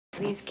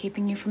He's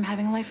keeping you from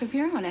having a life of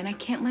your own, and I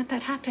can't let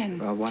that happen.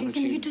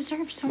 Jason, you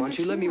deserve so much more. Why don't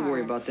you let me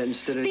worry about that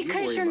instead of you worry about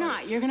it? Because you're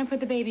not. You're going to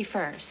put the baby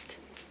first.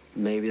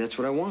 Maybe that's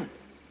what I want.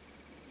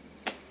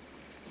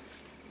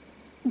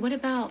 What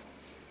about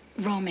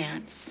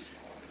romance?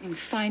 And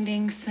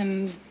finding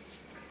some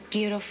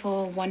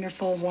beautiful,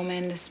 wonderful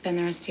woman to spend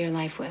the rest of your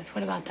life with.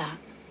 What about that?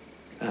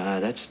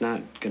 That's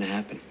not going to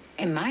happen.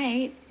 It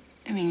might.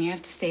 I mean, you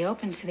have to stay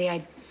open to the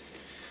idea.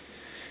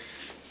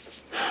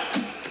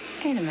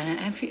 Wait a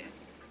minute.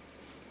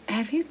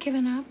 Have you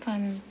given up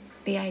on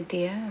the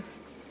idea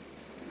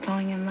of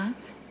falling in love?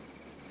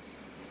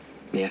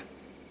 Yeah.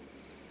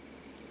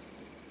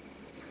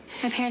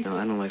 My parents... No,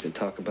 I don't like to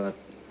talk about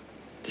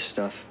this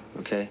stuff,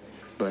 okay?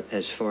 But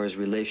as far as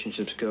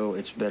relationships go,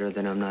 it's better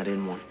that I'm not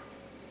in one.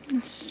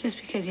 It's just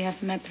because you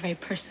haven't met the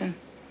right person.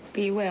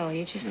 But you will.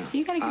 You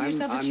gotta give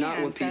yourself a chance. I'm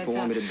not what people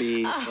want me to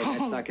be. That's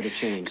not gonna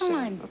change. Come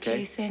on,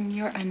 okay? Jason,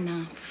 you're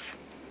enough.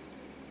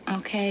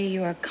 Okay,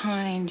 you are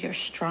kind, you're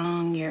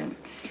strong, you're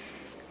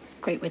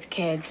great with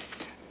kids.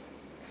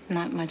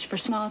 Not much for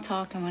small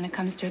talk, and when it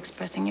comes to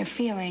expressing your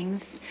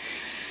feelings,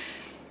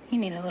 you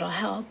need a little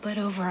help, but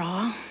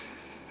overall,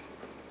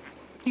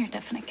 you're a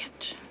definite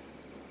catch.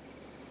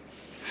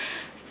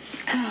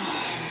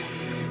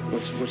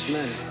 What's the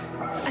matter?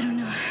 I don't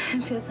know.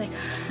 It feels like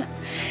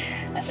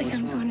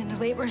I'm going into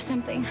labor or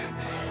something.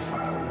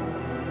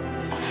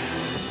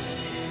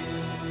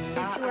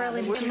 It's too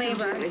early to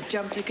labor. Is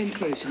jump to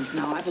conclusions.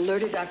 Now, I've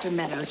alerted Dr.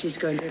 Meadows. She's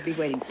going to be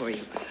waiting for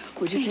you.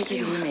 Would you take her to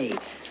your maid?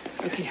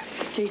 Okay.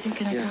 Jason,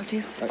 can I talk to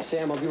you? All right,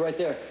 Sam, I'll be right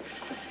there.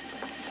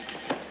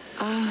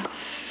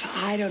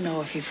 I don't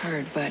know if you've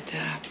heard, but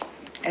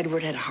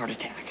Edward had a heart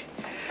attack.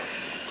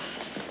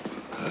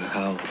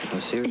 How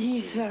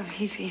serious?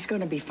 He's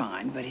going to be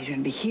fine, but he's going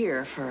to be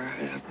here for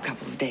a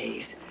couple of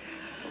days.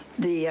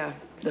 The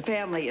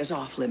family is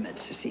off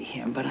limits to see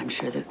him, but I'm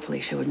sure that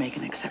Felicia would make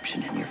an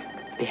exception in your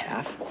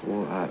behalf.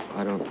 Well,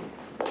 I don't...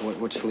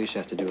 What's Felicia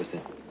have to do with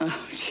it?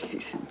 Oh,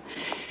 Jason.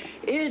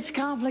 It's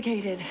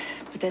complicated.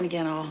 But then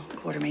again, all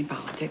Quartermain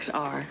politics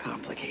are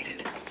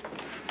complicated.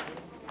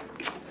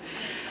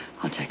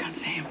 I'll check on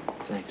Sam.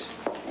 Thanks.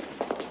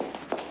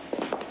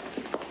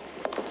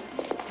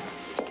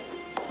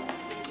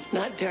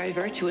 Not very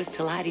virtuous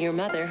to lie to your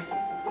mother.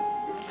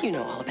 You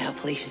know all about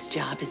Felicia's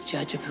job as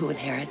judge of who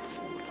inherits.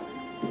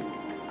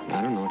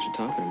 I don't know what you're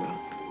talking about.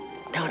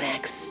 Don't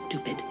act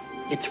stupid.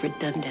 It's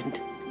redundant.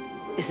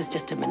 This is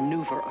just a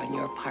maneuver on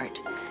your part.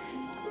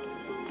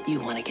 You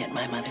want to get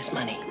my mother's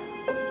money.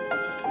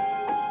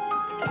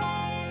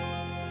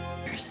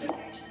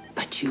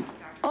 But you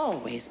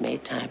always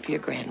made time for your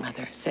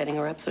grandmother, setting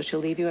her up so she'll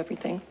leave you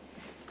everything.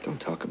 Don't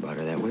talk about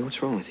her that way.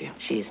 What's wrong with you?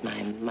 She's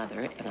my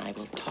mother, and I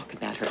will talk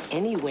about her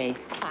any way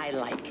I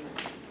like.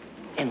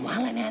 And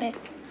while I'm at it,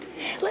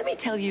 let me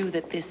tell you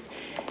that this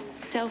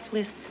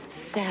selfless,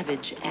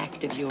 savage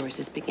act of yours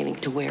is beginning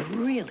to wear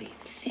really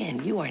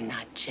thin. You are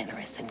not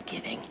generous and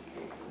giving.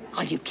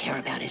 All you care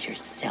about is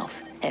yourself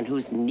and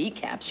whose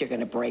kneecaps you're going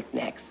to break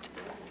next.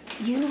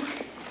 You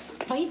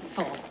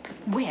spiteful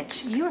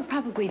witch. You're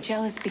probably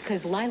jealous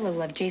because Lila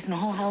loved Jason a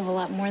whole hell of a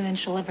lot more than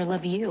she'll ever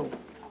love you.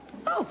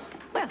 Oh,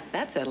 well,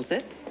 that settles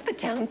it. The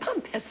town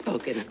pump has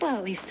spoken. Well,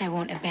 at least I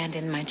won't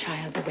abandon my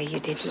child the way you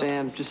did yours.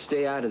 Sam, just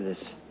stay out of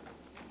this.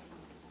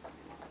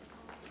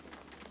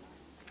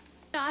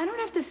 I don't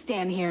have to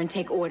stand here and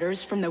take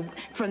orders from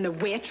the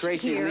witch.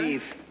 Tracy, here.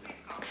 leave.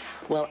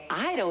 Well,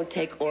 I don't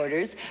take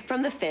orders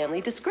from the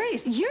family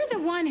disgrace. You're the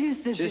one who's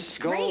the Just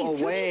disgrace. go away.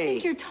 Who do you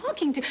think you're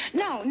talking to?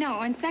 No,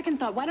 on second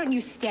thought, why don't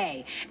you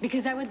stay?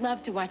 Because I would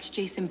love to watch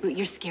Jason boot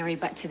your scary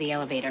butt to the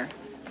elevator.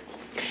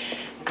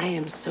 I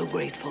am so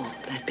grateful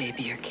that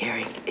baby you're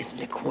carrying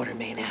isn't a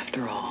Quartermain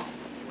after all.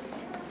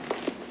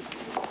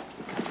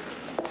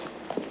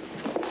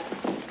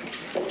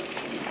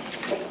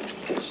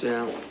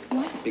 Sam,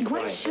 What? be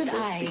quiet. Why should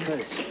I?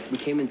 Because we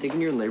came in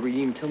thinking you're in labor. You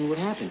didn't even tell me what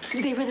happened.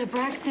 They were the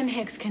Braxton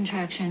Hicks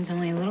contractions,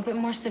 only a little bit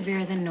more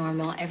severe than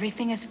normal.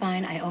 Everything is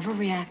fine. I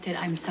overreacted.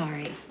 I'm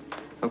sorry.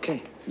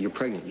 Okay, you're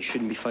pregnant. You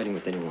shouldn't be fighting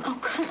with anyone. Oh,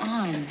 come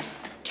on.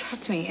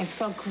 Trust me, it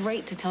felt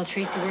great to tell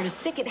Tracy where to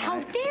stick it.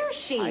 How dare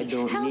she? I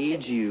don't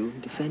need you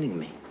defending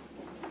me.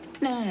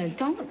 No.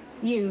 Don't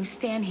you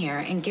stand here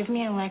and give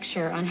me a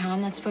lecture on how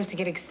I'm not supposed to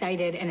get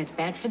excited and it's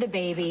bad for the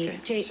baby.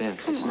 Okay, Sam,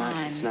 come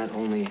on. It's not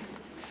only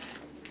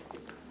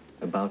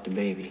about the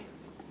baby.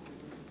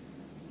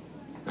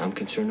 I'm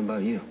concerned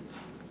about you.